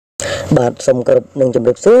បាទសូមគោរពនឹងជម្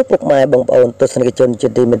រាបសួរពុកម៉ែបងប្អូនទស្សនិកជនជា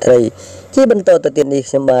ទីមេត្រីជាបន្តទៅទៀតនេះ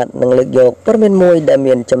ខ្ញុំបាទនឹងលើកយកព័ត៌មានមួយដែល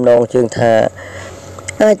មានចំណងជើងថា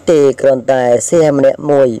អាចទេគ្រាន់តែសៀម្នាក់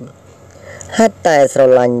មួយហេតុតែស្រ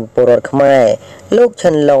ឡាញ់ពលរដ្ឋខ្មែរលោក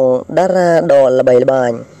ឈិនឡុងតារាដ៏ល្បីល្បា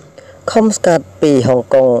ញខំស្កាត់ពីហុង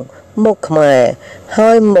កុងមកខ្មែរ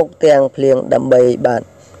ហើយមកទាំងភ្លៀងដើម្បីបាទ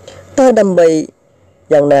តើដើម្បី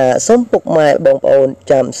យ៉ាងណាសូមពុកម៉ែបងប្អូន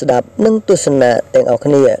ចាំស្ដាប់និងទស្សនាទាំងអស់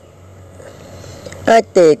គ្នាអាច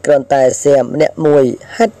ទេគ្រាន់តែសៀម្នាក់មួយ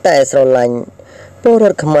ហេតុតែស្រឡាញ់ពលរ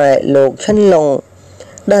ដ្ឋខ្មែរលោកឈិនឡុង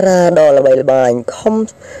តារាដ៏ល្បីល្បាញខំ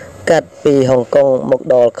កាត់ពីហុងកុងមក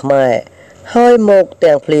ដល់ខ្មែរហើយមក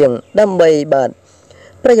ទាំងភ្លៀងដើម្បីបាទ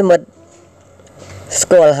ប្រិយមិត្តស្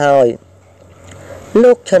គាល់ហើយ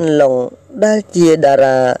លោកឈិនឡុងដែលជាតា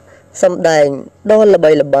រាសម្ដែងដ៏ល្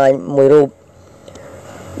បីល្បាញមួយរូប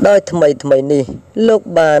ដោយថ្មីនេះលោក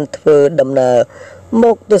បានធ្វើដំណើរម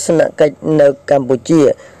កទស្សនកិច្ចនៅកម្ពុជា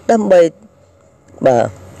ដើម្បីបាទ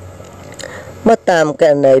មកតាមក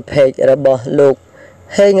រណីเพจរបស់លោក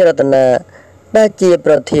ហេងរតនាដែលជា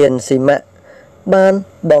ប្រធានសីមៈបាន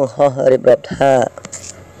បង្ហោះរៀបរាប់ថា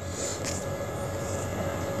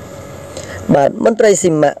បាទមន្ត្រី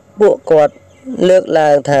សីមៈពួកគាត់លើកឡើ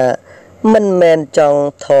ងថាមិនមែនចង់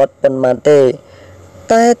ថតប៉ុន្មានទេ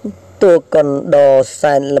តែតួកុនដ៏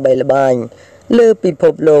សែនល្បីល្បាញលើពិភ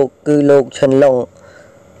ពលោកគឺលោកឈិនឡុង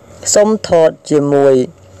សុំថតជាមួយ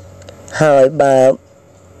ហើយបើ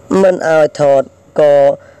មិនឲ្យថតក៏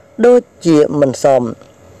ដូចជាមិនសម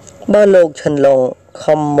បើលោកឈិនឡុង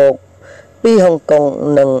ខំមកពីហុងកុង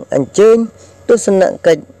នឹងអញ្ជើញទស្សន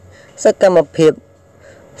កិច្ចសកម្មភាព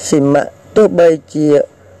សីមៈទោះបីជា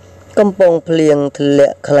កំពុងភ្លៀងធ្លា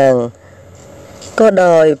ក់ខ្លាំងក៏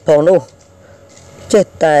ដោយផងនោះចេះ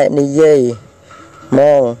តែនិយាយម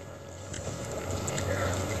ក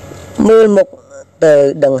មើលមុខទៅ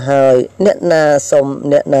ដឹងហើយអ្នកណាសុំ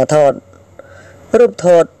អ្នកណាថតរូបថ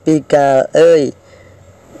តពីកាលអើយ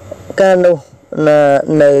កាលនោះណា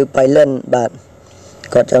នៅបៃលិនបាទ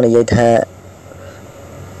គាត់ចង់និយាយថា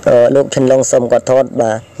លោកឈិនឡុងសុំគាត់ថត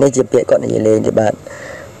បាទនេះជាពាក្យគាត់និយាយលេងទេបាទ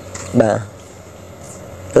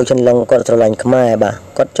លោកឈិនឡុងគាត់ស្រឡាញ់ខ្មែរបាទ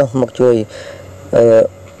គាត់ចុះមកជួយ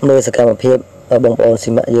មើលសកម្មភាពបងប្អូនសី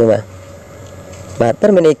មៈយើងបាទព័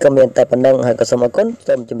ត៌មាននេះក៏មានតែប៉ុណ្ណឹងហើយក៏សូមអរគុណ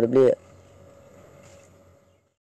សូមជម្រាបលា